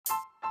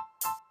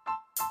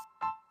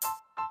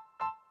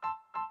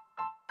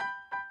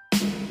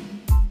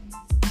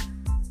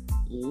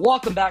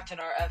Welcome back to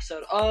another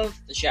episode of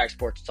the Shags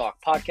Sports Talk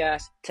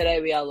podcast. Today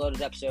we got a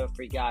loaded episode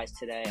for you guys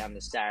today on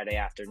this Saturday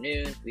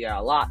afternoon. We got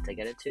a lot to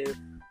get into.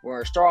 We're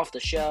going to start off the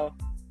show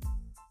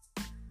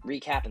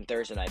recapping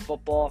Thursday Night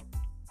Football.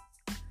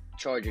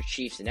 Chargers,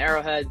 Chiefs, and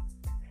Arrowhead.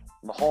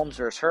 Mahomes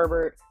versus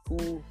Herbert.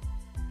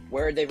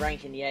 Where they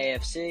rank in the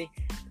AFC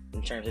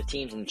in terms of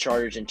teams and the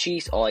Chargers and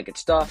Chiefs, all that good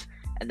stuff.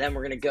 And then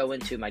we're going to go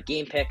into my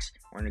game picks.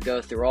 We're going to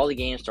go through all the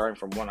games starting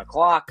from 1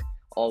 o'clock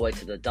all the way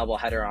to the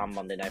doubleheader on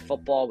Monday Night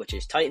Football, which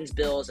is Titans,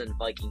 Bills, and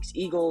Vikings,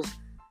 Eagles.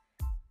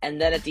 And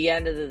then at the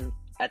end of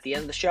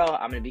the show,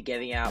 I'm going to be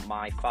giving out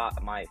my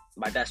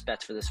best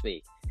bets for this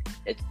week.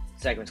 It's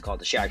segment's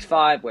called the Shags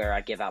 5, where I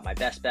give out my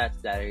best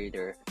bets that are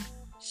either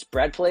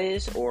spread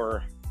plays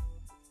or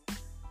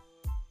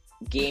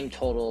game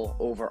total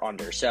over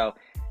under. So,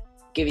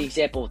 give you an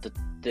example with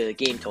the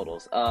game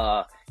totals.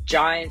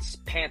 Giants,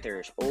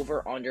 Panthers,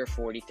 over under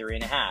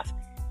 43.5.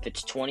 If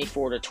it's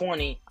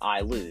 24-20, I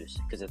lose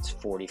because it's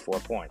 44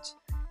 points.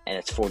 And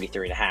it's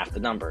 43.5 the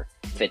number.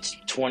 If it's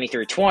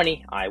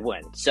 23-20, I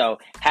win. So,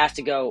 has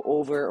to go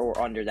over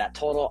or under that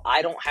total.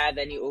 I don't have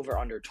any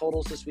over-under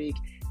totals this week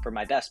for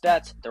my best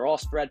bets. They're all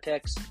spread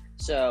picks.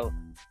 So,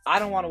 I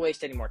don't want to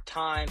waste any more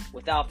time.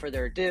 Without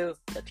further ado,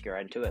 let's get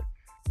right into it.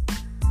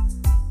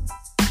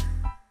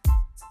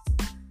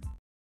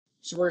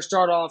 So, we're going to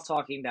start off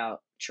talking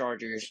about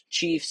Chargers,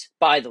 Chiefs.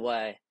 By the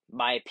way,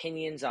 my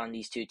opinions on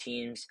these two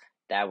teams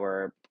that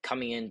were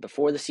coming in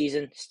before the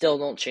season still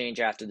don't change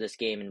after this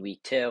game in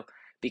week 2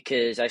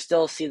 because I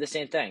still see the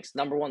same things.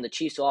 Number one, the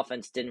Chiefs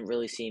offense didn't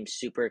really seem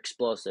super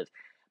explosive.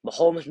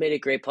 Mahomes made a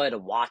great play to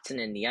Watson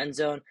in the end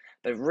zone,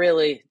 but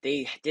really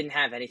they didn't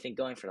have anything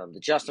going for them. The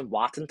Justin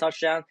Watson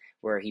touchdown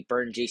where he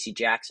burned J.C.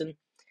 Jackson,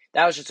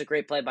 that was just a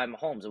great play by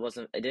Mahomes.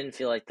 It didn't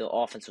feel like the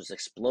offense was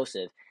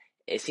explosive.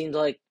 It seemed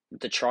like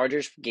the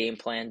Chargers'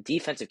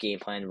 defensive game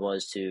plan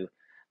was to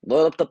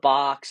load up the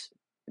box,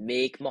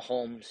 make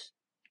Mahomes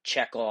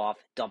check off,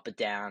 dump it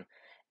down,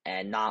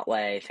 and not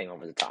lay anything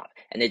over the top.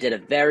 And they did a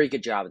very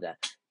good job of that.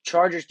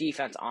 Chargers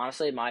defense,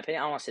 honestly, in my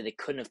opinion, I don't want to say they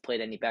couldn't have played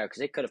any better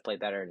because they could have played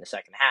better in the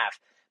second half.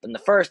 But in the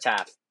first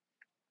half,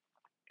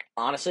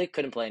 honestly,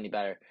 couldn't play any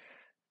better.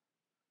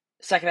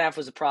 Second half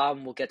was a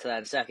problem. We'll get to that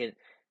in a second.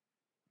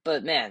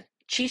 But, man,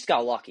 Chiefs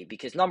got lucky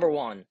because, number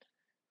one,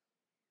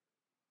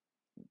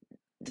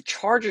 the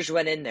Chargers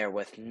went in there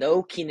with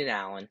no Keenan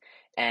Allen,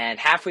 and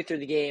halfway through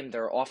the game,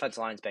 their offense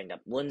line's banged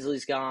up.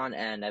 Linsley's gone,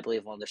 and I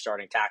believe one of their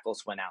starting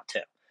tackles went out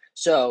too.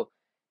 So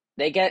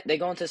they go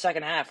into the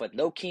second half with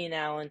no Keenan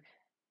Allen,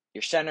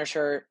 your center's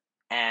hurt,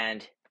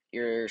 and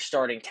your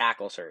starting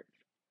tackle's hurt.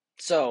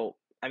 So,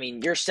 I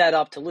mean, you're set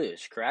up to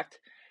lose, correct?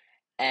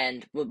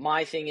 And what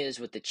my thing is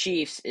with the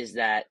Chiefs is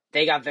that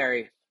they got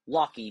very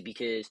lucky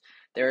because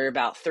there are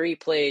about 3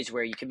 plays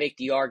where you can make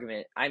the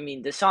argument. I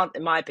mean,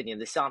 in my opinion,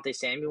 the Asante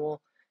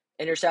Samuel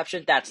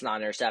interception, that's not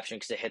an interception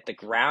because it hit the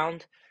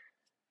ground.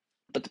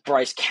 But the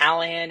Bryce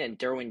Callahan and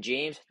Derwin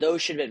James,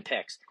 those should have been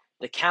picks.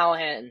 Not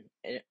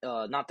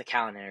the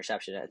Callahan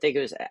interception. I think it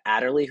was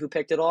Adderley who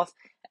picked it off,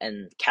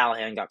 and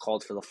Callahan got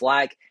called for the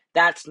flag.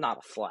 That's not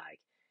a flag.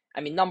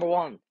 I mean, number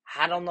one,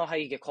 I don't know how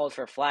you get called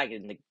for a flag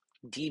and the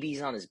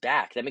DB's on his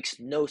back. That makes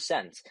no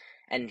sense.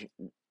 And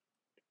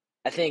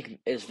I think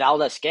it's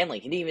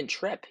Valdez-Scantling. He didn't even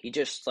trip. He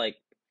just,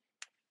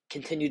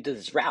 continued to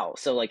this route.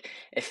 So,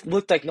 it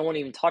looked like no one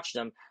even touched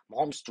him.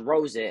 Mahomes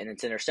throws it, and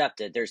it's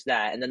intercepted. There's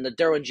that. And then the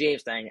Derwin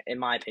James thing, in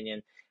my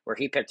opinion, where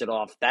he picked it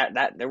off, that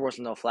there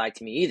wasn't no flag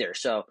to me either.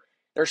 So,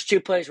 there's 2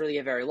 plays where they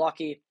get very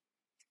lucky.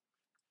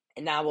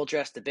 And now we'll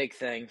address the big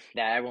thing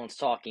that everyone's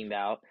talking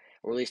about,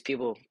 or at least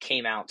people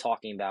came out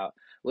talking about,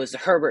 was the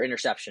Herbert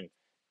interception.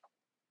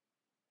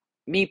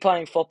 Me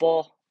playing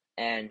football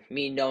and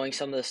me knowing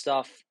some of the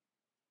stuff,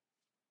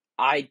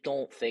 I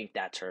don't think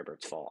that's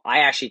Herbert's fault. I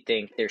actually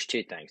think there's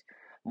 2 things.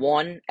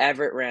 One,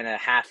 Everett ran a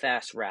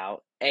half-assed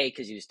route, A,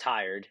 because he was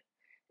tired,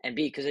 and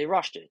B, because they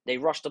rushed it. They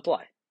rushed the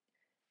play.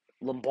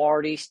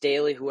 Lombardi,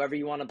 Staley, whoever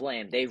you want to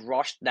blame, they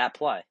rushed that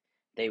play.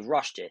 They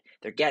rushed it.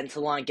 They're getting to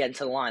the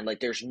line.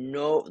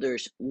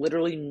 There's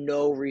literally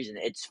no reason.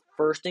 It's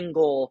 1st and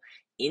goal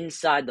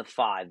inside the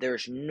 5.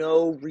 There's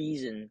no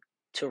reason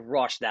to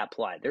rush that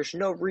play. There's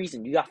no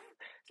reason. You got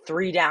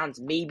 3 downs,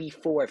 maybe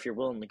 4 if you're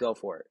willing to go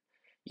for it.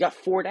 You got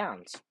 4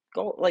 downs.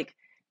 Go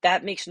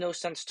that makes no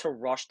sense to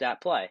rush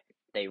that play.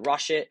 They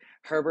rush it.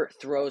 Herbert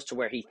throws to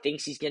where he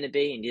thinks he's going to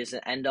be, and he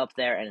doesn't end up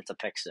there, and it's a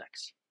pick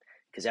 6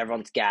 because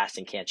everyone's gassed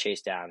and can't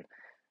chase down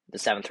the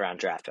 7th round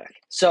draft pick.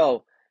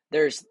 So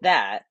there's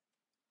that.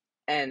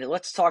 And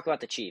let's talk about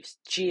the Chiefs.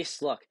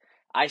 Chiefs, look,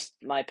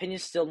 my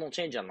opinions still don't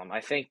change on them.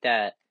 I think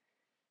that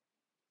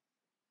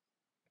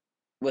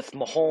with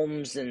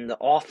Mahomes and the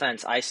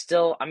offense, I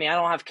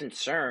don't have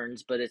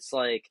concerns, but it's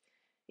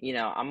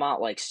I'm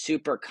not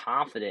super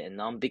confident in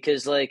them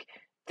because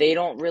they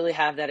don't really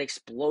have that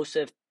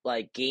explosive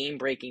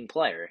game-breaking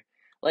player.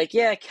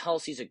 Yeah,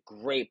 Kelsey's a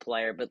great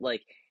player, but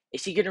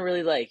is he gonna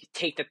really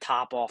take the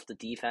top off the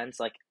defense?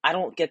 I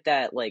don't get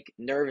that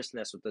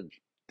nervousness with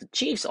the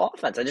Chiefs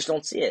offense. I just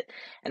don't see it.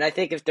 And I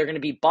think if they're gonna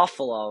be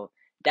Buffalo,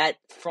 that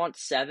front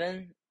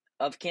 7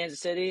 of Kansas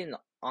City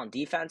on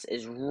defense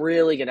is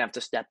really going to have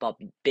to step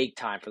up big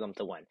time for them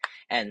to win.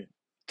 And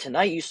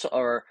tonight you saw,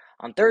 or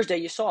on Thursday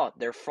you saw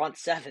their front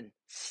seven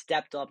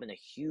stepped up in a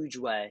huge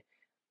way.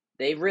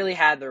 They really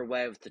had their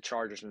way with the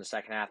Chargers in the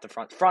second half. The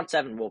front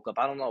seven woke up.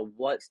 I don't know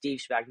what Steve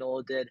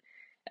Spagnuolo did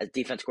as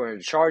defense coordinator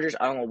of the Chargers.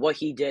 I don't know what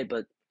he did,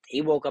 but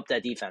he woke up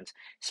that defense,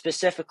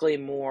 specifically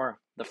more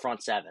the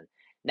front seven.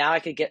 Now I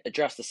could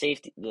address the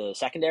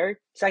secondary.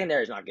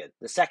 Secondary is not good.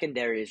 The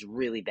secondary is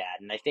really bad,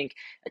 and I think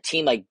a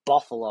team like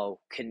Buffalo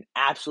can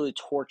absolutely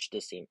torch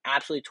this team.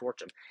 Absolutely torch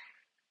them.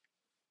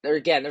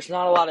 There's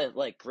not a lot of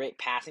great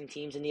passing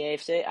teams in the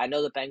AFC. I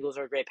know the Bengals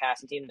are a great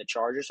passing team, the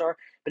Chargers are,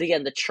 but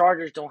again, the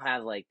Chargers don't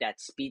have that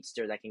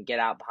speedster that can get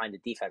out behind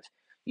the defense.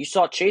 You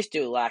saw Chase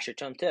do it last year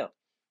to him too.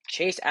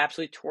 Chase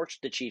absolutely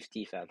torched the Chiefs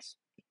defense.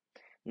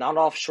 Not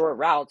off short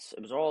routes.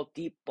 It was all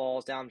deep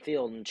balls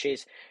downfield, and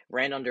Chase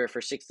ran under it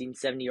for 16,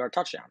 70-yard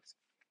touchdowns.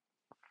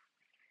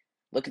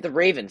 Look at the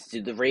Ravens.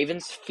 Do the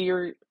Ravens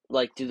fear,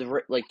 do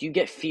you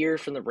get fear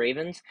from the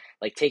Ravens,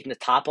 taking the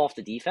top off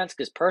the defense?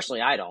 Because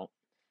personally, I don't.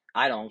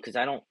 Because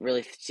I don't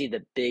really see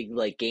the big,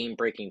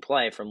 game-breaking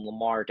play from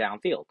Lamar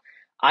downfield.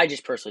 I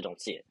just personally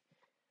don't see it.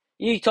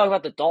 You talk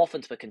about the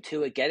Dolphins, but can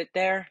Tua get it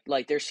there?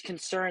 There's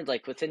concerns,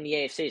 within the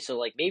AFC,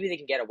 so, maybe they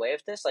can get away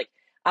with this.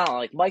 I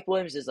don't know, Mike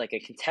Williams is, a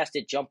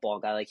contested jump ball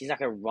guy. He's not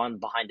going to run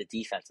behind the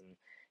defense and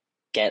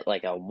get,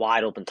 a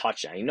wide-open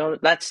touchdown.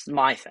 That's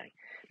my thing.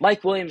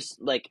 Mike Williams,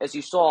 as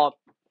you saw,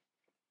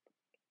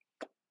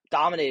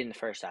 dominated in the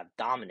first half.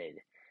 Dominated.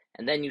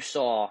 And then you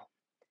saw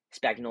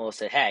Spagnuolo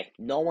said, hey,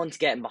 no one's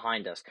getting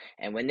behind us.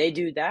 And when they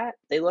do that,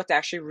 they looked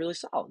actually really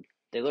solid.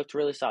 They looked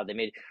really solid. They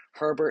made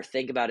Herbert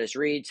think about his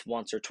reads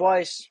once or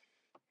twice,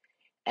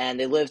 and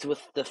they lived with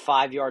the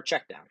 5-yard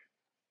check down.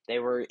 They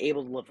were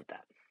able to live with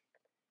that.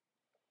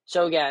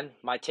 So again,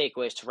 my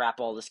takeaways to wrap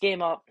all this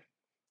game up.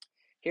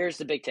 Here's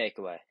the big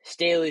takeaway.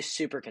 Staley's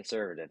super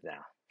conservative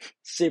now.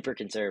 Super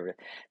conservative.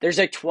 There's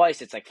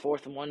twice, it's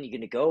 4th and 1, you're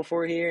going to go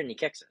for here, and he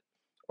kicks it.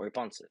 Or he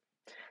punts it.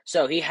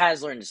 So he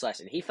has learned his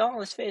lesson. He fell on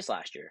his face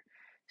last year.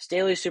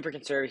 Staley's super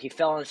conservative. He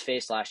fell on his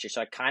face last year,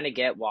 so I kind of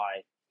get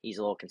why he's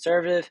a little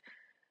conservative.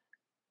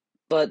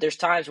 But there's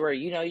times where,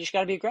 you just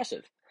got to be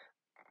aggressive.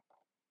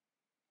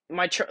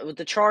 With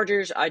the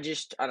Chargers, I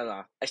don't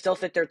know. I still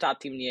think they're a top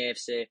team in the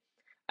AFC.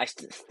 I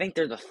think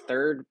they're the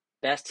third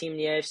best team in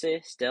the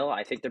AFC still.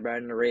 I think they're better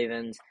than the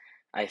Ravens.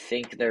 I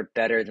think they're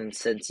better than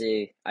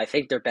Cincy. I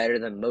think they're better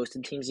than most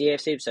of the teams in the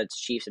AFC besides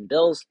Chiefs and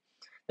Bills.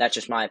 That's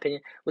just my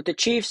opinion. With the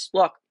Chiefs,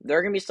 look,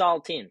 they're going to be a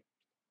solid team.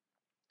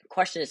 The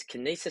question is,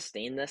 can they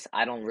sustain this?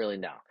 I don't really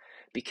know.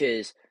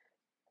 Because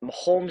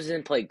Mahomes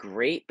didn't play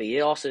great, but he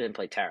also didn't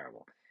play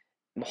terrible.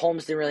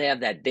 Mahomes didn't really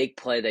have that big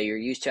play that you're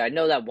used to. I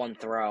know that one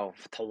throw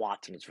to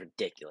Watson was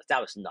ridiculous.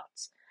 That was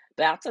nuts.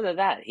 But outside of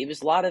that, he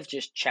was a lot of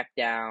just check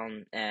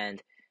down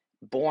and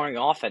boring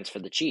offense for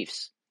the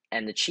Chiefs.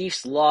 And the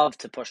Chiefs love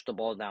to push the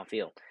ball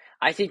downfield.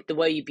 I think the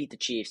way you beat the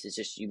Chiefs is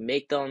just you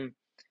make them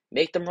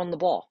run the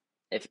ball.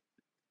 If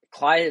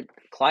Clyde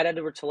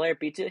Edwards-Helaire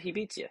beats you, he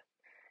beats you.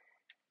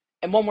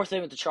 And one more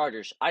thing with the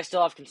Chargers. I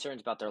still have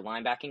concerns about their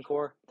linebacking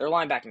core. Their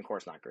linebacking core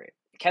is not great.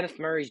 Kenneth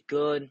Murray's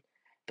good,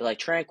 but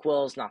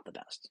Tranquill's not the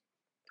best.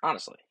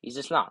 Honestly, he's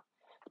just not.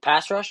 The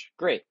pass rush,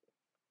 great.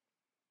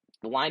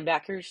 The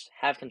linebackers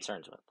have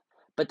concerns with.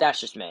 But that's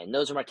just me. And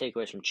those are my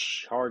takeaways from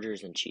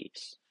Chargers and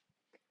Chiefs.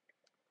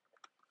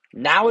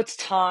 Now it's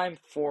time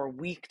for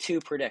week 2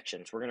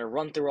 predictions. We're going to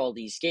run through all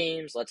these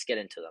games. Let's get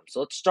into them.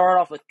 So let's start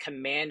off with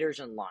Commanders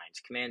and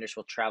Lions. Commanders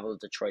will travel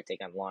to Detroit,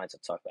 take on Lions.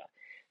 Let's talk about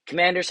it.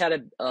 Commanders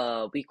had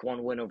a week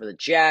 1 win over the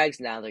Jags.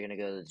 Now they're going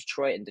to go to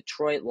Detroit, and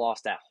Detroit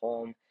lost at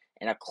home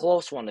in a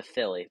close one to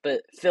Philly.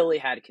 But Philly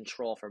had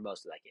control for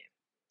most of that game.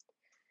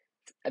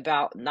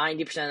 About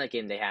 90% of that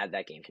game, they had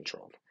that game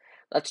controlled.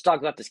 Let's talk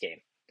about this game.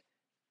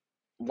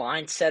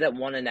 Line set at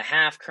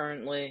 1.5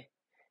 currently.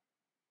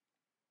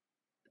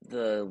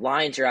 The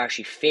Lions are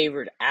actually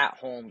favored at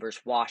home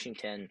versus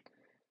Washington.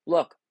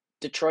 Look,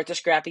 Detroit's a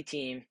scrappy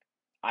team.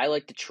 I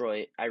like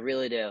Detroit. I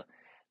really do.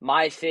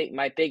 My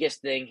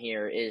biggest thing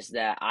here is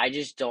that I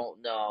just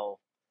don't know,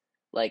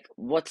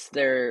 what's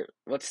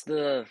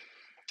the,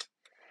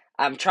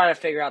 I'm trying to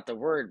figure out the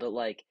word, but,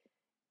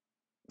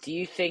 do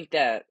you think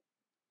that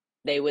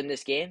they win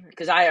this game?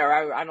 Because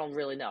I don't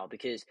really know,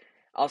 because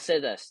I'll say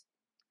this.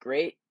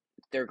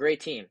 They're a great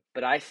team,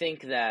 but I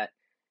think that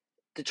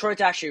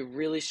Detroit's actually a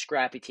really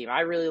scrappy team.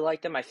 I really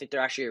like them. I think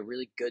they're actually a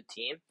really good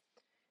team.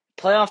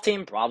 Playoff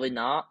team, probably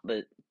not.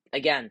 But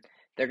again,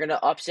 they're going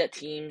to upset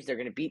teams. They're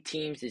going to beat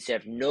teams they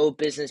have no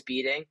business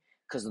beating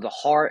because of the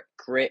heart,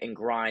 grit, and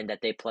grind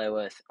that they play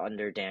with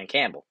under Dan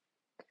Campbell.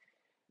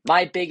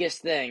 My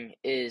biggest thing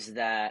is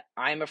that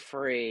I'm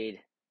afraid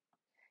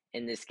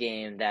in this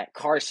game that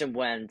Carson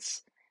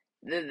Wentz,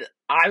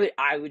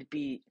 I would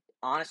be,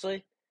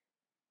 honestly,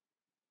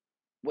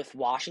 with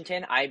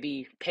Washington, I'd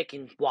be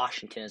picking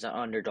Washington as an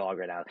underdog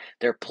right now.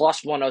 They're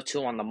plus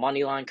 102 on the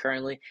money line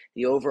currently.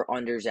 The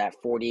over-under's at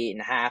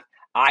 48.5.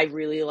 I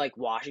really like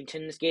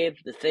Washington in this game.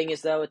 The thing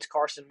is, though, it's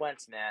Carson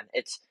Wentz, man.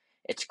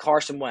 It's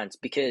Carson Wentz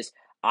because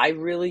I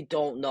really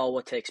don't know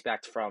what to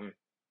expect from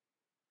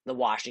the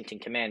Washington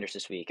Commanders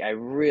this week. I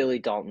really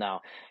don't know.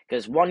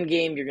 Because one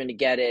game you're going to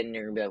get it and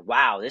you're going to be like,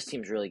 wow, this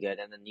team's really good.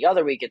 And then the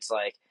other week it's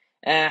like,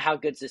 how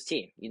good's this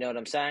team? You know what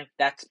I'm saying?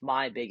 That's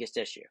my biggest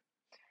issue.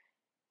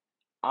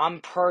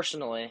 I'm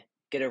personally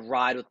going to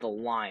ride with the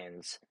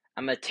Lions.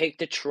 I'm going to take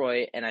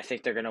Detroit, and I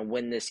think they're going to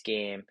win this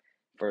game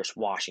versus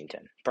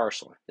Washington,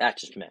 personally.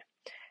 That's just me.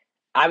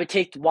 I would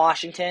take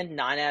Washington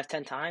 9 out of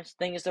 10 times.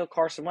 Thing is, though,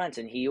 Carson Wentz,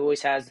 and he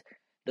always has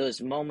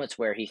those moments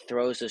where he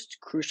throws those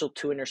crucial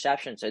 2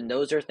 interceptions, and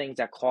those are things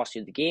that cost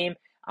you the game.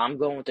 I'm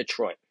going with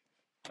Detroit.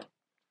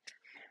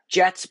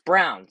 Jets,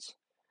 Browns.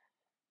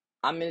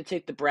 I'm going to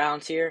take the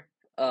Browns here.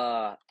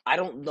 I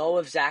don't know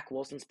if Zach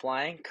Wilson's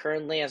playing.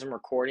 Currently, as I'm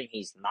recording,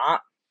 he's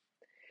not.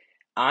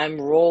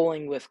 I'm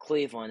rolling with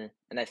Cleveland,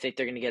 and I think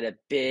they're going to get a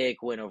big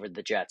win over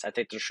the Jets. I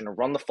think they're just going to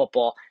run the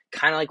football,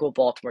 kind of like what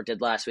Baltimore did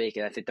last week,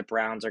 and I think the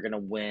Browns are going to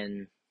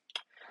win,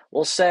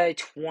 we'll say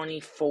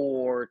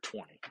 24-20.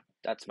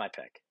 That's my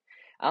pick.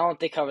 I don't think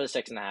they cover the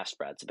 6.5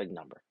 spread. It's a big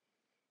number.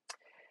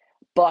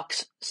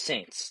 Bucks,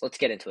 Saints. Let's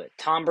get into it.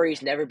 Tom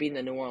Brady's never beaten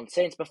the New Orleans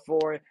Saints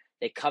before.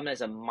 They come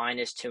as a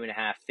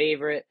 -2.5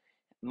 favorite,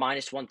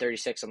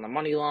 -136 on the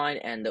money line,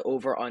 and the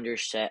over-under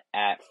set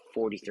at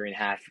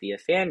 43.5 via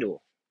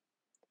FanDuel.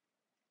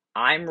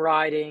 I'm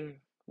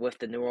riding with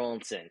the New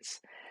Orleans Saints.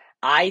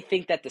 I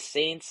think that the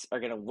Saints are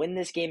going to win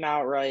this game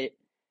outright.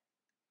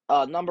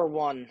 Number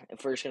one,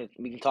 if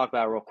we can talk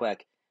about it real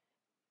quick.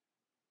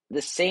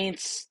 The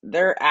Saints,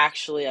 they're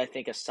actually, I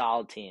think, a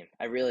solid team.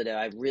 I really do.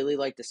 I really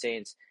like the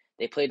Saints.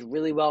 They played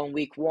really well in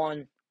week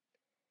 1.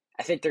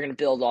 I think they're going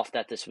to build off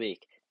that this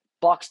week.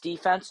 Bucks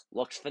defense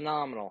looks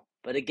phenomenal.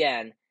 But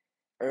again,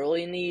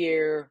 early in the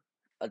year,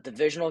 a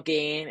divisional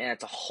game, and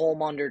it's a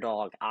home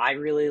underdog. I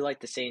really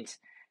like the Saints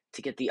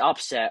to get the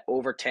upset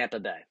over Tampa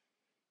Bay.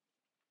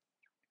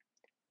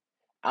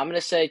 I'm going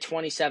to say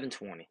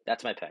 27-20.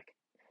 That's my pick.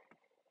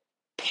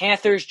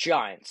 Panthers,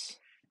 Giants.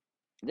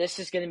 This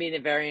is going to be a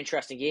very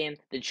interesting game.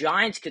 The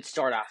Giants could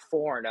start out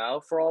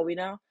 4-0 for all we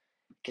know,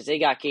 because they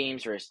got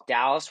games versus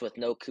Dallas with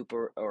no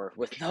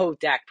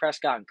Dak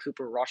Prescott, and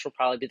Cooper Rush will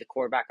probably be the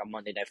quarterback on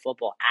Monday Night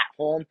Football at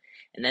home,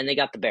 and then they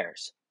got the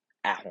Bears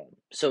at home.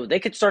 So they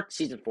could start the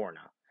season 4-0.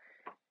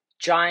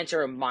 Giants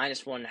are a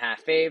 -1.5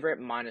 favorite,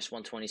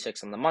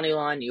 -126 on the money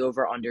line. The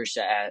over/under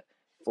set at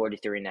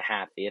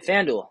 43.5 via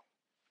FanDuel.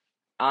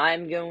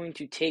 I'm going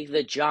to take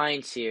the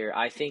Giants here.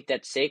 I think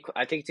it's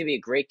going to be a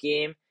great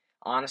game.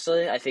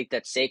 Honestly, I think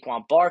that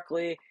Saquon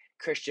Barkley,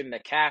 Christian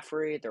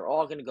McCaffrey, they're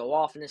all going to go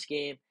off in this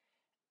game.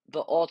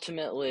 But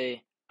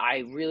ultimately, I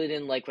really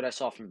didn't like what I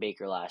saw from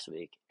Baker last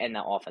week and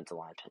that offensive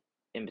line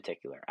in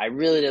particular. I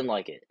really didn't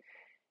like it.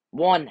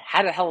 One,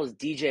 how the hell is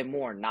DJ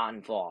Moore not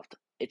involved?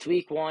 It's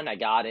week 1, I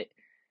got it.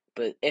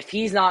 But if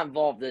he's not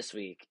involved this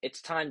week,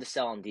 it's time to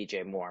sell on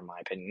DJ Moore, in my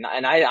opinion.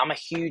 And I'm a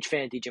huge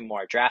fan of DJ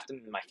Moore. I draft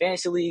him in my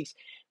fantasy leagues,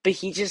 but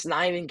he's just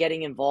not even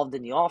getting involved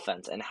in the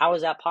offense. And how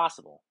is that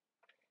possible?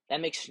 That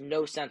makes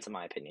no sense, in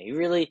my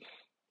opinion.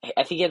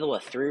 I think he had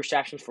 3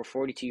 receptions for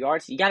 42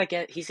 yards. He's got to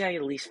get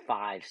at least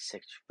 5,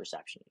 6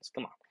 receptions.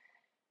 Come on.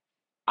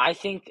 I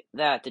think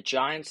that the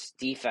Giants'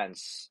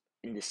 defense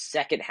in the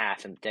second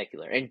half in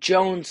particular, and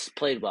Jones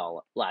played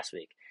well last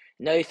week.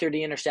 No, he threw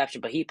the interception,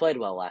 but he played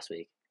well last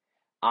week.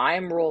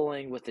 I'm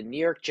rolling with the New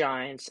York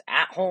Giants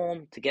at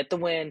home to get the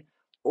win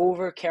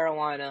over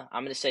Carolina.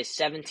 I'm going to say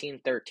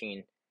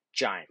 17-13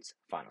 Giants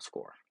final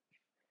score.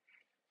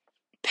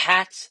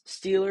 Pats,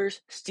 Steelers.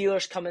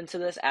 Steelers come into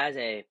this as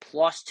a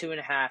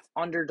 +2.5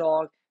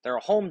 underdog. They're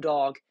a home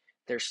dog.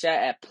 They're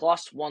set at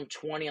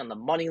 +120 on the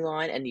money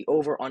line, and the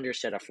over/under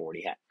set at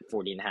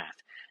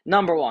 40.5.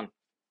 Number one,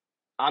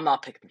 I'm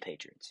not picking the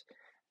Patriots.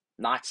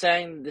 Not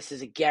saying this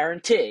is a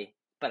guarantee,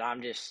 but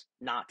I'm just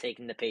not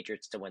taking the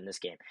Patriots to win this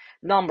game.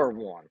 Number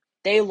one,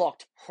 they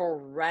looked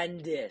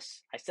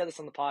horrendous. I said this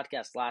on the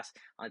podcast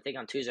I think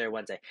on Tuesday or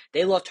Wednesday.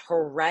 They looked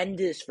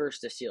horrendous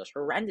versus the Steelers.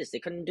 Horrendous. They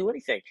couldn't do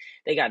anything.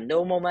 They got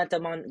no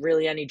momentum on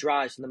really any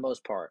drives for the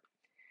most part.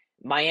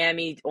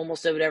 Miami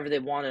almost did whatever they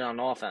wanted on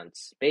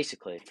offense,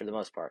 basically, for the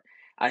most part.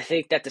 I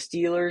think that the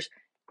Steelers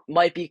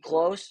might be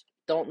close.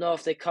 Don't know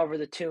if they cover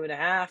the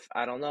 2.5.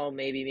 I don't know.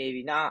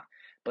 Maybe not.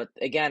 But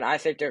again, I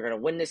think they're going to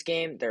win this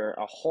game. They're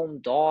a home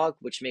dog,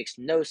 which makes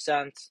no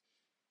sense.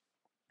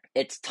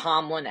 It's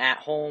Tomlin at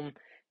home.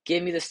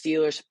 Give me the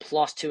Steelers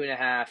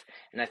 +2.5,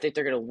 and I think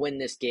they're going to win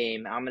this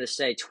game. I'm going to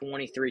say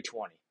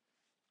 23-20.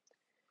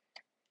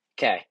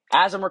 Okay,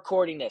 as I'm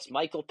recording this,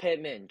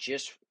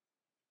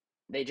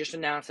 they just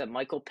announced that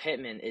Michael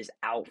Pittman is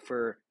out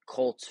for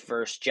Colts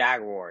versus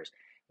Jaguars.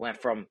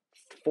 Went from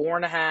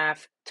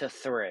 4.5 to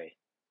 3.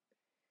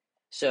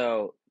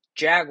 So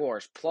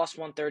Jaguars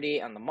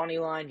 +138 on the money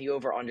line. The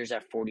over/unders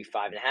at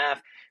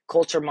 45.5.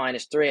 Colts are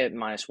 -3 at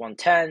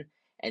 -110,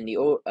 and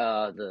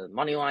the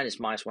money line is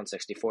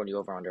 -164. The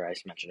over/under,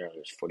 as mentioned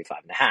earlier, is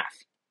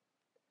 45.5.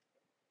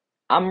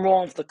 I'm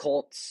rolling with the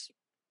Colts.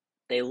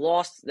 They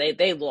lost.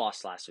 They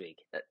lost last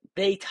week.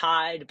 They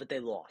tied, but they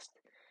lost.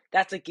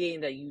 That's a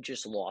game that you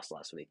just lost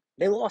last week.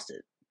 They lost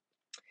it.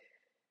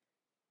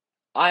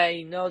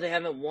 I know they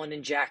haven't won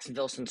in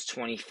Jacksonville since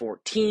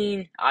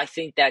 2014. I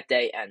think that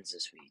day ends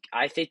this week.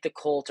 I think the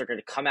Colts are going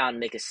to come out and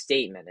make a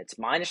statement. It's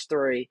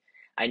 -3.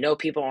 I know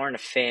people aren't a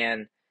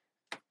fan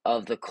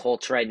of the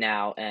Colts right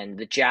now, and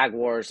the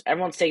Jaguars.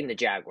 Everyone's taking the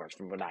Jaguars,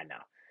 from what I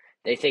know.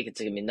 They think it's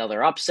going to be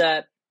another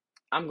upset.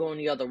 I'm going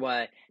the other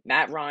way.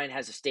 Matt Ryan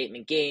has a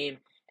statement game,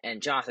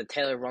 and Jonathan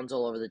Taylor runs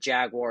all over the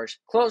Jaguars.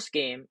 Close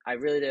game, I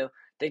really do.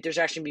 Think there's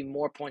actually going to be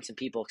more points than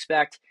people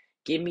expect.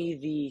 Give me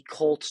the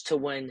Colts to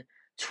win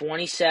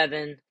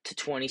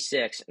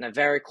 27-26, and a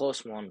very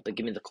close one, but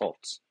give me the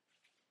Colts.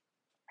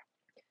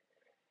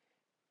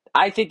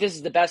 I think this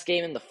is the best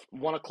game in the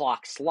 1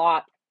 o'clock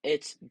slot.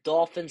 It's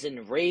Dolphins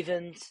and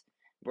Ravens.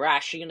 We're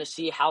actually going to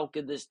see how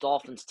good this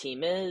Dolphins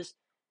team is.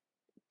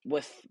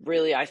 I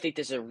think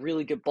this is a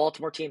really good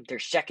Baltimore team. Their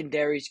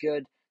secondary's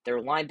good. Their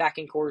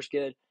linebacking core is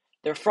good.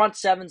 Their front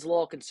seven's a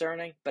little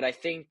concerning, but I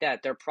think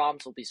that their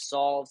problems will be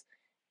solved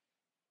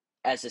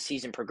as the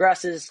season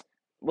progresses.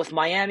 With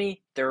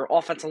Miami, their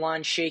offensive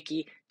line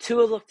shaky.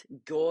 Tua looked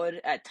good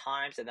at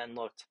times and then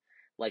looked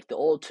like the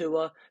old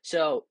Tua.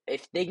 So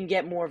if they can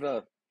get more of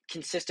a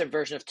consistent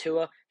version of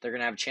Tua, they're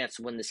going to have a chance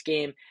to win this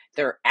game.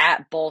 They're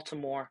at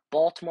Baltimore.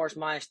 Baltimore's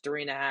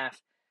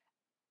 -3.5.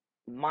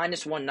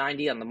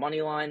 -190 on the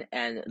money line,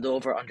 and the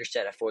over-under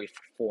set at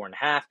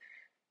 44.5.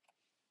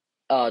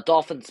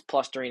 Dolphins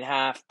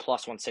 +3.5,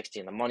 +160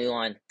 on the money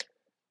line.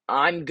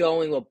 I'm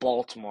going with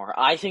Baltimore.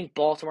 I think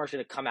Baltimore's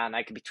going to come out, and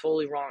I could be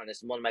totally wrong. This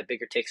is one of my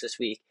bigger takes this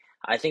week.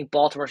 I think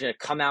Baltimore's going to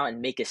come out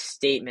and make a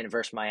statement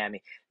versus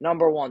Miami.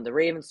 Number one, the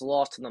Ravens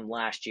lost to them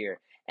last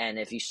year, and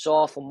if you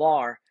saw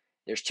Lamar,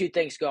 there's two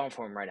things going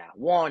for him right now.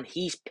 One,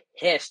 he's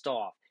pissed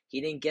off.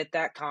 He didn't get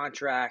that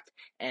contract,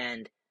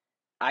 and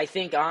I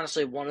think,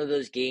 honestly, one of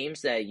those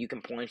games that you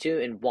can point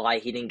to and why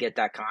he didn't get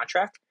that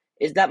contract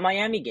is that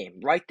Miami game.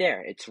 Right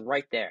there. It's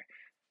right there.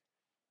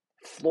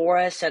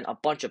 Flores sent a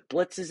bunch of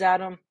blitzes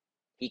at him.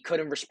 He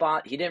couldn't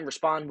respond. He didn't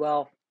respond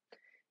well.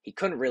 He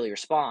couldn't really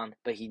respond,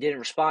 but he didn't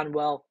respond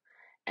well.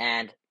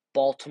 And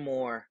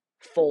Baltimore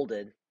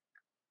folded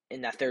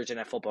in that Thursday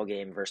Night Football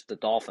game versus the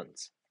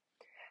Dolphins.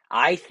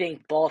 I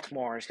think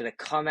Baltimore is going to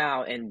come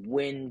out and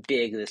win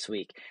big this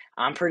week.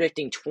 I'm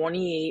predicting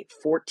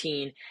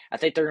 28-14. I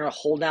think they're going to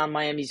hold down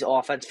Miami's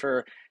offense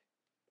for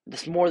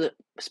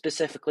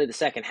specifically the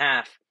second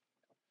half.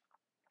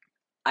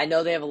 I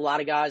know they have a lot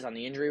of guys on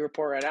the injury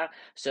report right now,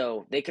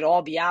 so they could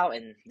all be out,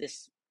 and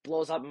this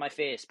blows up in my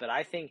face. But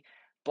I think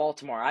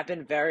Baltimore, I've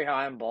been very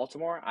high on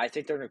Baltimore. I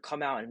think they're going to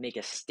come out and make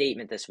a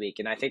statement this week,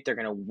 and I think they're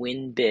going to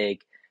win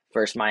big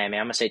versus Miami.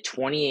 I'm going to say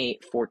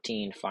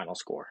 28-14 final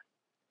score.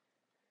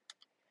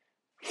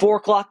 4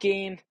 o'clock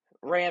game,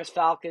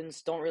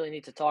 Rams-Falcons. Don't really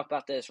need to talk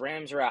about this.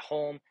 Rams are at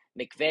home.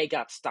 McVay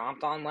got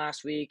stomped on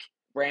last week.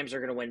 Rams are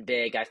going to win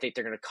big. I think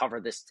they're going to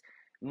cover this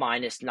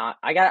 -9.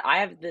 I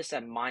have this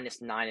at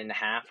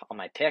 -9.5 on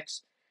my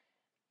picks.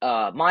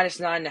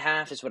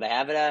 -9.5 is what I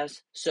have it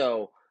as.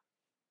 So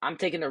I'm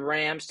taking the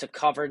Rams to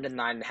cover the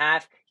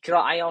 9.5.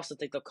 I also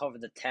think they'll cover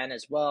the 10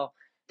 as well.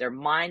 They're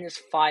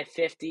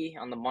 -550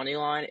 on the money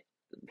line.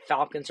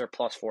 Falcons are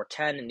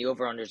 +410, and the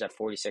over-unders at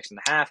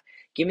 46.5.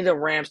 Give me the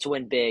Rams to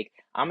win big.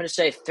 I'm going to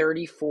say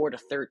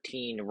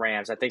 34-13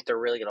 Rams. I think they're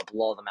really going to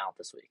blow them out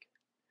this week.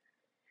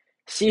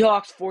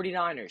 Seahawks,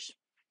 49ers.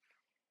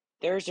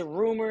 There's a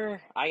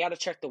rumor, I got to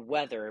check the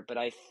weather,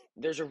 but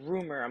there's a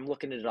rumor, I'm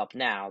looking it up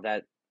now,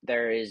 that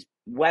there is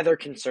weather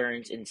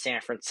concerns in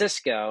San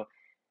Francisco,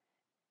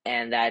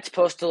 and that it's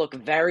supposed to look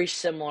very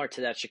similar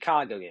to that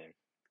Chicago game,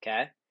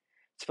 okay?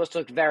 It's supposed to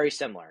look very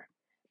similar.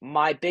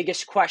 My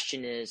biggest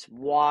question is,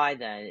 why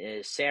then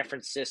is San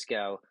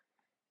Francisco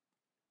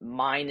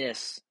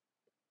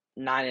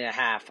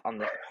 -9.5 on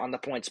the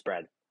point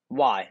spread?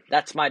 Why?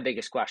 That's my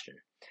biggest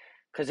question.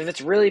 Because if it's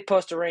really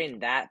supposed to rain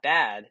that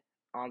bad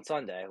on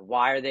Sunday,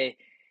 why are they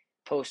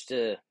supposed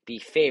to be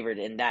favored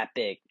in that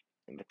big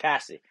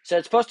capacity? So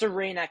it's supposed to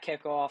rain at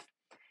kickoff,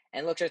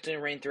 and it looks like it's going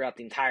to rain throughout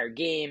the entire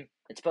game.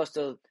 It's supposed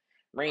to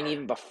rain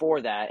even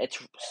before that. It's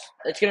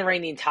going to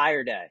rain the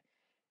entire day.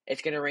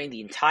 It's going to rain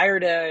the entire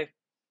day.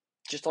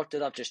 Just looked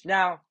it up just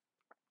now.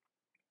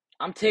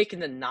 I'm taking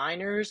the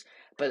Niners,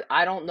 but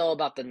I don't know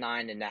about the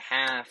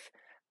 9.5.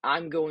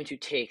 I'm going to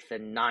take the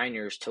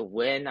Niners to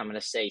win. I'm going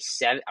to say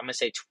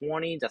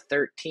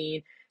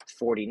 20-13,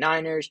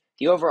 49ers.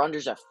 The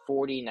over-under's at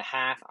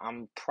 40.5.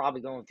 I'm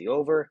probably going with the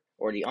over,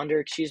 or the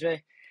under, excuse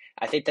me.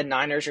 I think the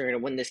Niners are going to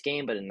win this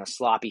game, but in a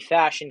sloppy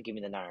fashion. Give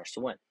me the Niners to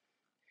win.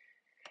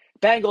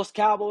 Bengals,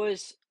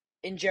 Cowboys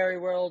in Jerry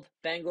World.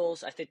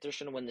 Bengals, I think they're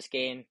going to win this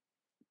game.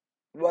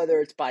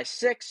 Whether it's by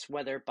 6,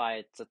 whether by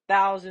it's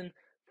 1,000,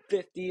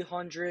 50,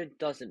 100,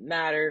 doesn't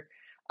matter.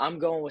 I'm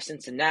going with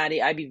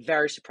Cincinnati. I'd be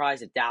very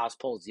surprised if Dallas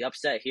pulls the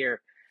upset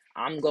here.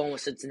 I'm going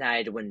with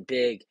Cincinnati to win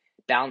big.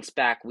 Bounce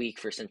back week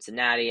for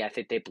Cincinnati. I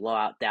think they blow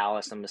out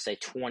Dallas. I'm going to say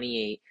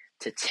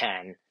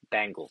 28-10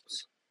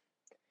 Bengals.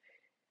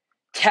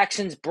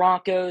 Texans,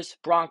 Broncos.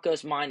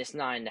 Broncos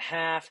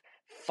 -9.5.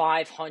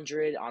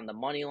 500 on the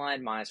money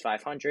line,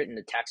 -500. And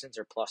the Texans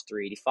are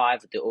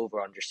 +385 with the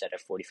over-under set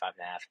at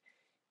 45.5.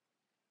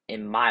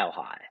 In Mile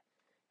High.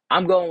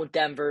 I'm going with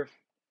Denver,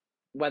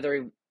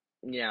 whether,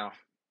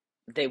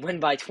 they win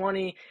by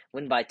 20,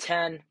 win by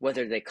 10,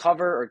 whether they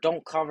cover or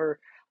don't cover.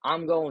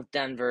 I'm going with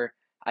Denver.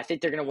 I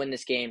think they're going to win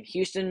this game.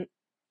 Houston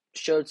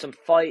showed some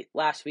fight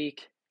last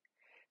week.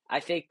 I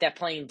think that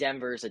playing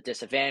Denver is a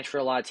disadvantage for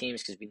a lot of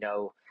teams because we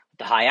know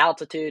the high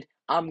altitude.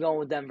 I'm going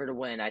with Denver to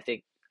win. I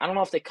don't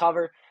know if they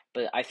cover,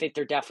 but I think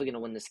they're definitely going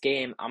to win this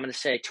game. I'm going to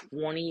say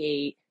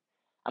 28.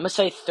 I'm going to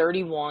say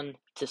 31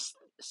 to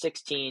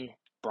 16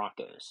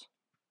 Broncos.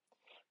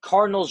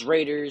 Cardinals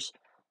Raiders.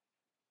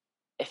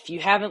 If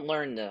you haven't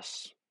learned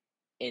this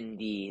in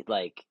the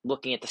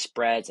looking at the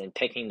spreads and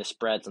picking the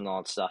spreads and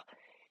all that stuff,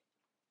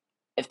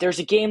 if there's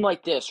a game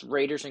like this,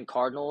 Raiders and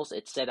Cardinals,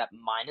 it's set at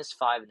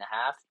 -5.5,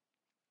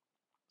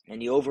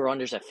 and the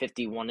over-under's at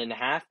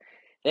 51.5.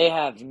 They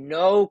have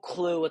no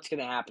clue what's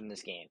going to happen in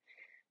this game.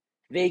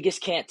 Vegas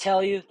can't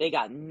tell you. They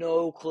got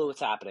no clue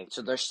what's happening.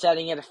 So they're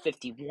setting it at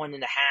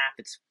 51.5.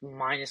 It's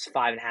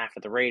 -5.5 for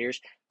the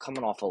Raiders,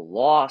 coming off a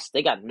loss.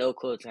 They got no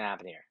clue what's going to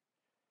happen here.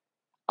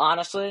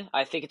 Honestly,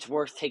 I think it's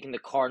worth taking the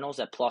Cardinals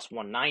at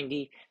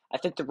 +190. I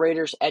think the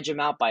Raiders edge them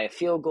out by a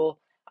field goal.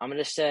 I'm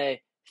going to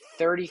say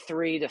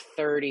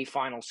 33-30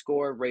 final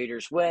score.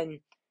 Raiders win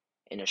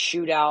in a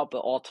shootout,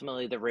 but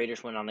ultimately the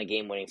Raiders win on a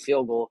game-winning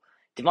field goal.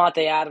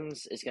 Devontae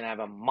Adams is going to have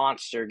a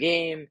monster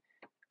game.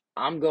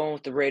 I'm going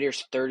with the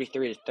Raiders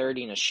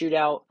 33-30 in a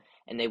shootout,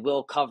 and they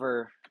will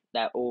cover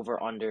that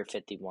over under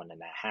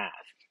 51.5.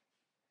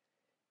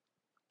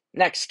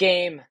 Next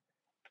game,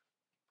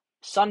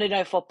 Sunday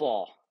Night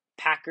Football,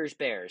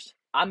 Packers-Bears.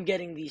 I'm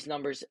getting these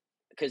numbers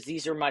because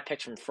these are my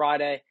picks from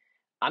Friday.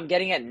 I'm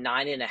getting at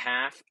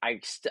 9.5.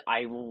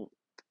 I will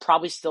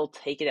probably still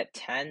take it at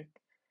 10.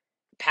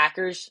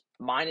 Packers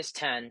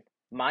 -10,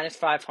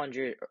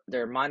 -500.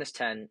 They're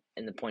 -10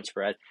 in the point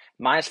spread,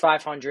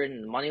 -500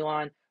 in the money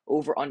line.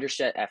 Over under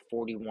set at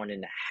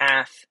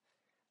 41.5.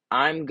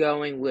 I'm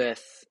going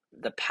with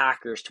the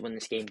Packers to win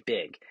this game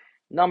big.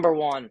 Number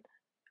one,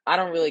 I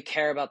don't really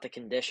care about the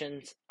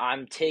conditions.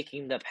 I'm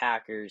taking the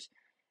Packers.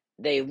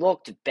 They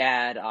looked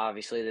bad,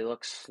 obviously. They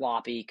looked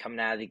sloppy coming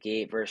out of the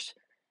gate versus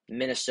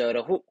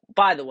Minnesota. Who,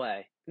 by the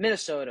way,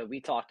 Minnesota,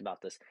 we talked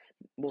about this.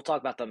 We'll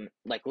talk about them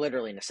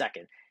literally in a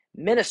second.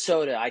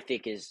 Minnesota, I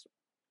think, is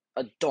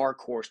a dark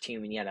horse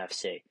team in the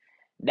NFC.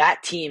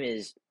 That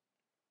team's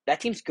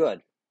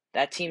good.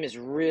 That team is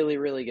really,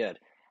 really good.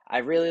 I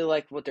really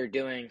like what they're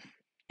doing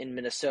in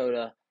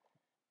Minnesota,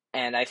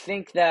 and I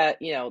think that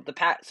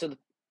the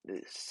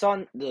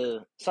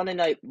Sunday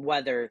night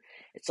weather,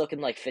 it's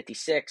looking like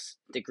 56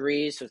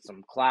 degrees with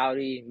some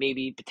cloudy,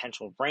 maybe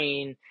potential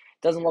rain.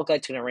 Doesn't look like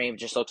it's gonna rain. It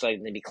just looks like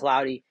it's gonna be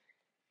cloudy.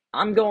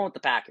 I'm going with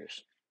the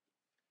Packers.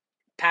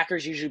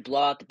 Packers usually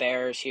blow out the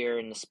Bears here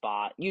in the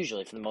spot,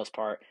 usually for the most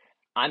part.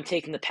 I'm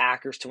taking the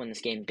Packers to win this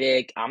game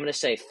big. I'm going to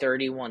say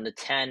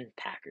 31-10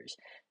 Packers.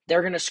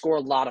 They're going to score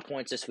a lot of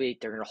points this week.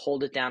 They're going to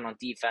hold it down on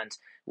defense,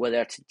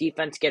 whether it's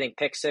defense getting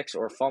pick six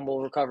or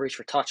fumble recoveries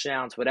for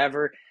touchdowns,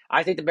 whatever.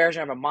 I think the Bears are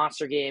going to have a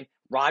monster game.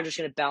 Rodgers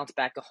going to bounce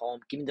back at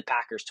home. Give me the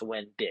Packers to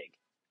win big.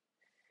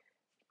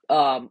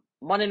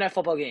 Monday Night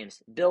Football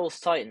games.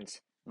 Bills-Titans,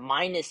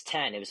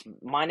 -10. It was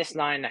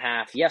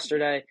 -9.5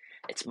 yesterday.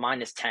 It's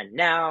 -10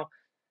 now.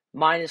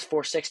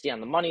 -460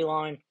 on the money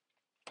line.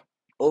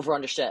 Over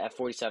under set at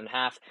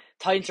 47.5.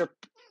 Titans are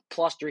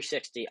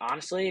 +360.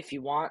 Honestly, if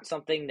you want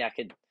something that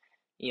could,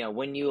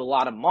 win you a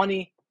lot of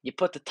money, you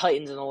put the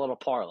Titans in a little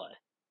parlay.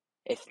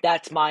 If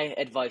that's my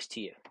advice to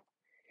you.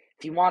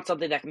 If you want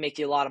something that can make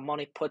you a lot of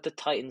money, put the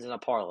Titans in a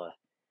parlay.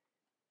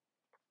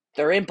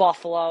 They're in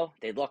Buffalo.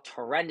 They looked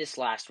horrendous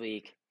last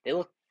week. They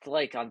looked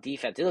on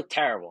defense, they looked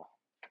terrible.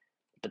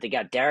 But they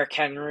got Derrick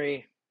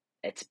Henry.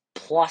 It's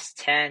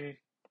 +10.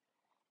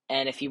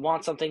 And if you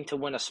want something to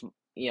win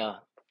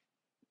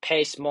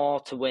pay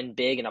small to win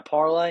big in a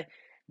parlay,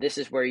 this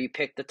is where you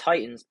pick the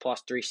Titans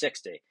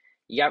 +360.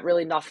 You got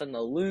really nothing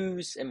to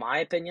lose, in my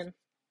opinion.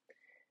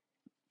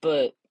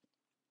 But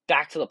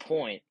back to the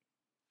point,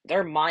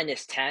 they're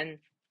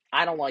 -10.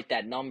 I don't like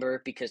that number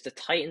because the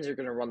Titans are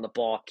going to run the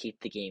ball, keep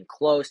the game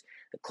close.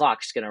 The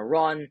clock's going to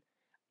run.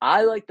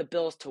 I like the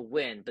Bills to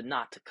win, but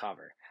not to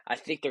cover. I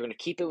think they're going to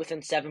keep it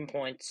within 7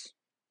 points.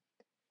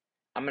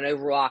 I'm going to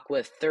rock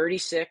with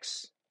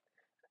 36.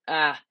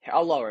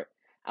 I'll lower it.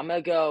 I'm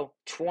going to go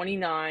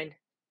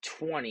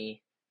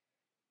 29-20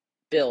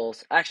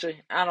 Bills.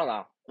 Actually, I don't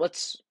know.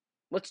 Let's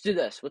do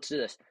this.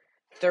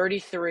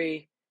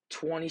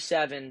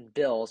 33-27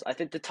 Bills. I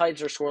think the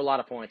Titans are score a lot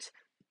of points.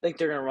 I think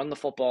they're going to run the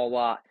football a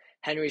lot.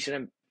 Henry's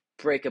going to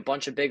break a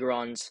bunch of big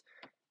runs.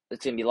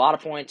 It's going to be a lot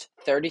of points.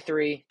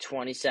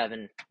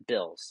 33-27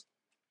 Bills.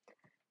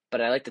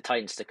 But I like the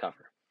Titans to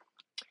cover.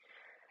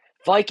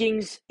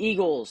 Vikings,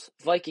 Eagles.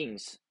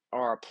 Vikings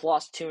are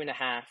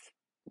 +2.5.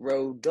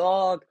 Road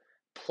dog,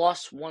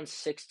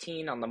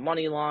 +116 on the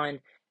money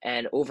line,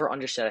 and over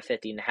under set at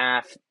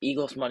 50.5.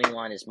 Eagles money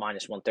line is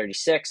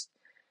 -136.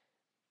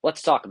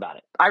 Let's talk about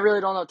it. I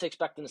really don't know what to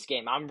expect in this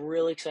game. I'm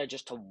really excited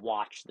just to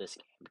watch this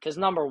game because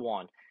number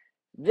one,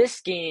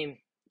 this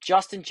game,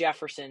 Justin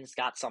Jefferson's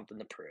got something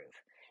to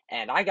prove,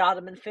 and I got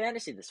him in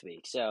fantasy this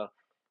week. So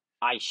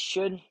I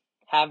should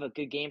have a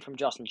good game from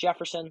Justin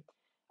Jefferson.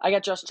 I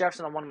got Justin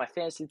Jefferson on one of my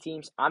fantasy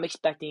teams. I'm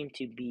expecting him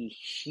to be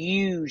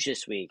huge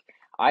this week.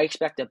 I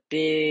expect a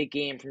big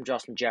game from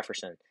Justin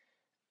Jefferson.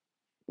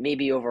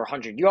 Maybe over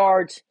 100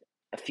 yards,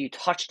 a few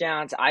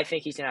touchdowns. I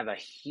think he's going to have a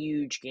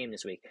huge game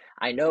this week.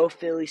 I know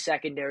Philly's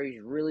secondary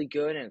is really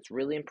good and it's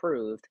really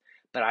improved,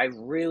 but I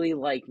really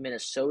like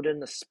Minnesota in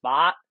the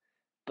spot.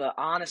 But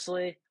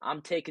honestly,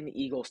 I'm taking the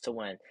Eagles to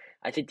win.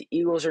 I think the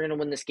Eagles are going to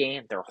win this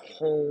game. They're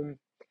home.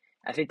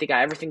 I think they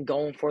got everything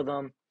going for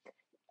them.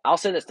 I'll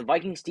say this, the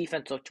Vikings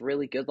defense looked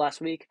really good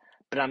last week,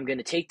 but I'm going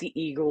to take the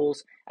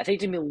Eagles. I think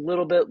it's going to be a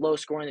little bit low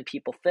scoring than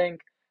people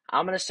think.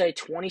 I'm going to say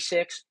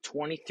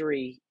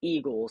 26-23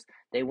 Eagles.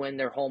 They win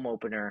their home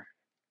opener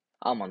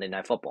on Monday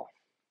Night Football.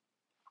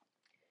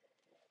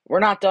 We're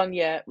not done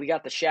yet. We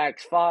got the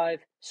Shags 5,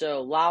 so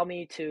allow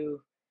me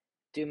to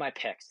do my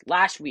picks.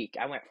 Last week,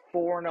 I went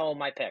 4-0 on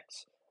my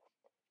picks.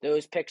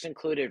 Those picks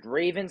included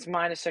Ravens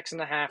minus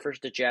 6.5 versus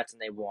the Jets,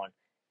 and they won.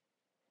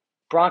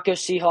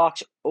 Broncos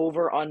Seahawks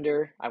over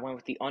under. I went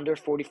with the under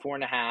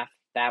 44.5.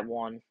 That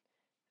won.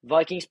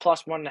 Vikings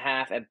plus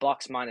 1.5 and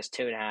Bucks minus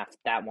 2.5.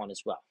 That one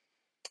as well.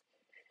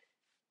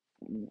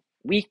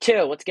 Week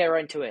 2. Let's get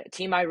right into it. A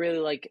team I really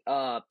like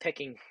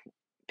picking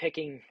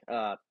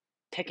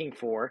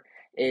for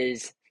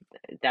is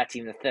that's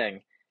even the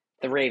thing.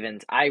 The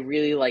Ravens. I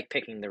really like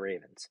picking the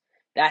Ravens.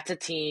 That's a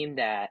team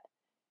that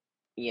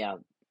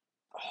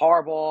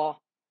Harbaugh.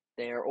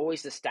 They're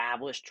always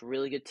established,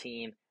 really good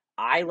team.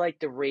 I like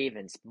the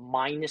Ravens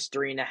minus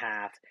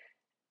 3.5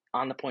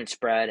 on the point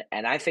spread,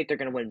 and I think they're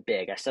going to win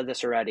big. I said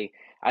this already.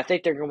 I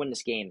think they're going to win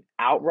this game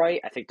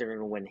outright. I think they're going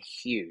to win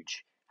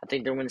huge. I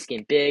think they're going to win this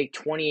game big.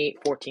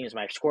 28-14 is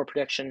my score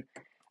prediction.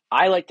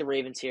 I like the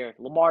Ravens here.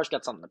 Lamar's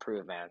got something to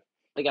prove, man.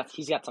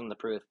 He's got something to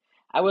prove.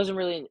 I wasn't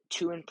really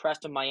too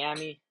impressed with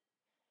Miami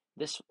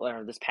this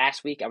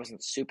past week. I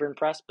wasn't super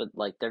impressed, but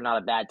they're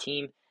not a bad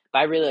team. But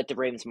I really like the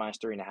Ravens minus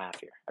 3.5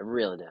 here. I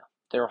really do.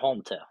 They're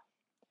home too.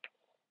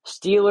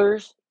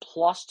 Steelers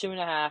plus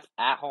 2.5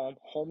 at home.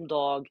 Home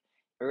dog.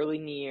 Early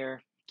in the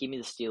year. Give me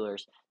the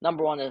Steelers.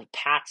 Number one, the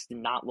Pats did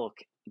not look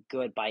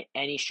good by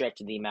any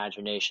stretch of the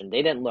imagination.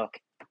 They didn't look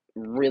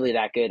really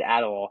that good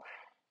at all.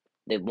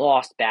 They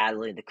lost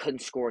badly. They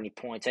couldn't score any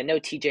points. I know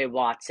TJ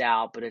Watt's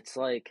out, but it's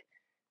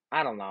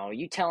I don't know.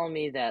 You telling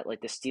me that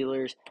the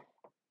Steelers,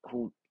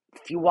 who,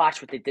 if you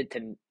watch what they did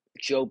to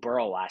Joe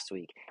Burrow last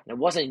week, and it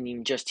wasn't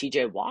even just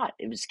TJ Watt.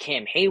 It was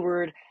Cam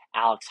Hayward,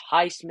 Alex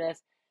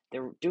Highsmith.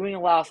 They're doing a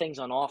lot of things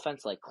on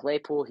offense, like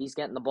Claypool. He's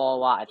getting the ball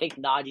a lot. I think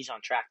Najee's on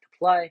track to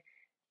play.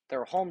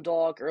 They're a home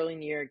dog early in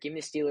the year. Give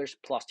me the Steelers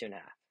plus 2.5.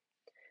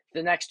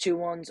 The next two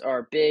ones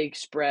are big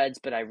spreads,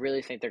 but I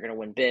really think they're going to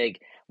win big.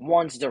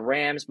 One's the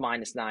Rams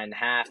minus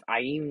 9.5.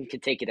 I even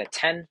could take it at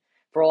 10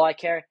 for all I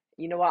care.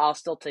 You know what? I'll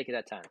still take it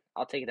at 10.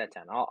 I'll take it at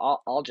 10.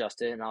 I'll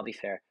adjust it, and I'll be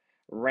fair.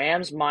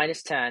 Rams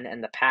minus 10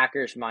 and the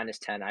Packers minus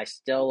 10. I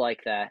still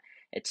like that.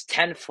 It's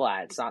 10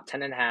 flat. It's not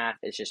 10.5.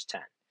 It's just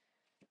 10.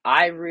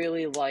 I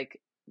really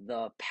like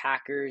the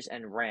Packers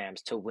and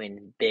Rams to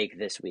win big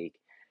this week.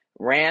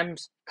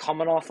 Rams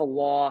coming off a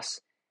loss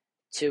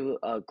to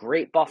a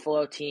great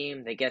Buffalo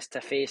team. They get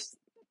to face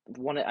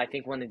one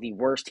of the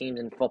worst teams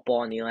in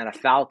football in the Atlanta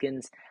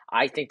Falcons.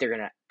 I think they're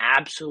going to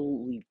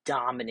absolutely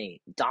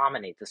dominate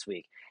this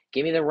week.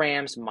 Give me the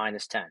Rams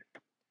minus 10.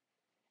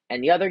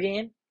 And the other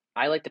game,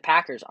 I like the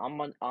Packers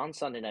on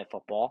Sunday Night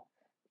Football.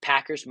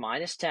 Packers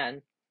minus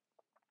 10.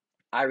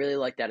 I really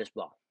like that as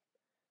well.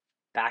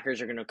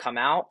 Packers are going to come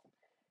out.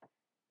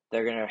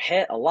 They're going to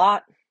hit a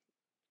lot.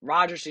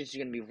 Rodgers is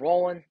going to be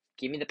rolling.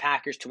 Give me the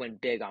Packers to win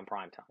big on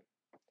primetime.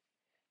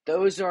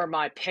 Those are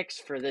my picks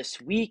for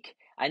this week.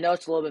 I know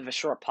it's a little bit of a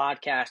short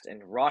podcast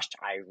and rushed.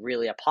 I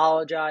really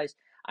apologize.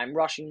 I'm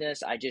rushing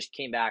this. I just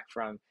came back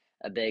from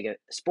a big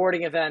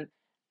sporting event.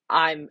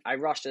 I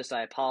rushed this.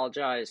 I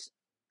apologize.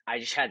 I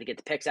just had to get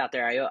the picks out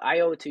there.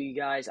 I owe it to you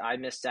guys. I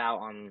missed out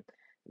on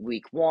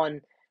week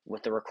 1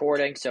 with the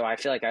recording, so I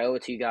feel like I owe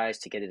it to you guys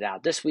to get it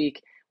out this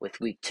week with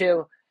week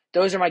 2.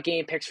 Those are my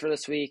game picks for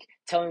this week.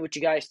 Tell me what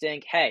you guys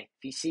think. Hey,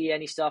 if you see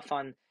any stuff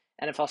on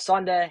NFL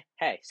Sunday,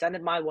 hey, send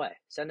it my way.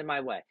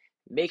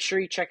 Make sure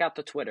you check out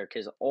the Twitter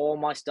because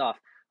all stuff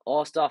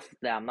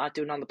that I'm not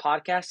doing on the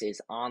podcast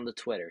is on the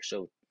Twitter.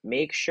 So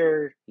make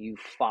sure you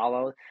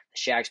follow the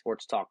Shag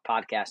Sports Talk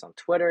podcast on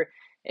Twitter.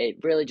 It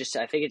really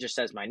I think it just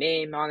says my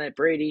name on it,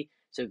 Brady.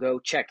 So go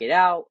check it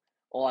out,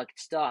 all that good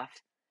stuff.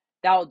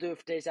 That will do it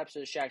for today's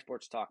episode of Shag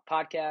Sports Talk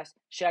podcast.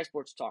 Shag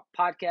Sports Talk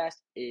podcast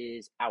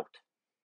is out.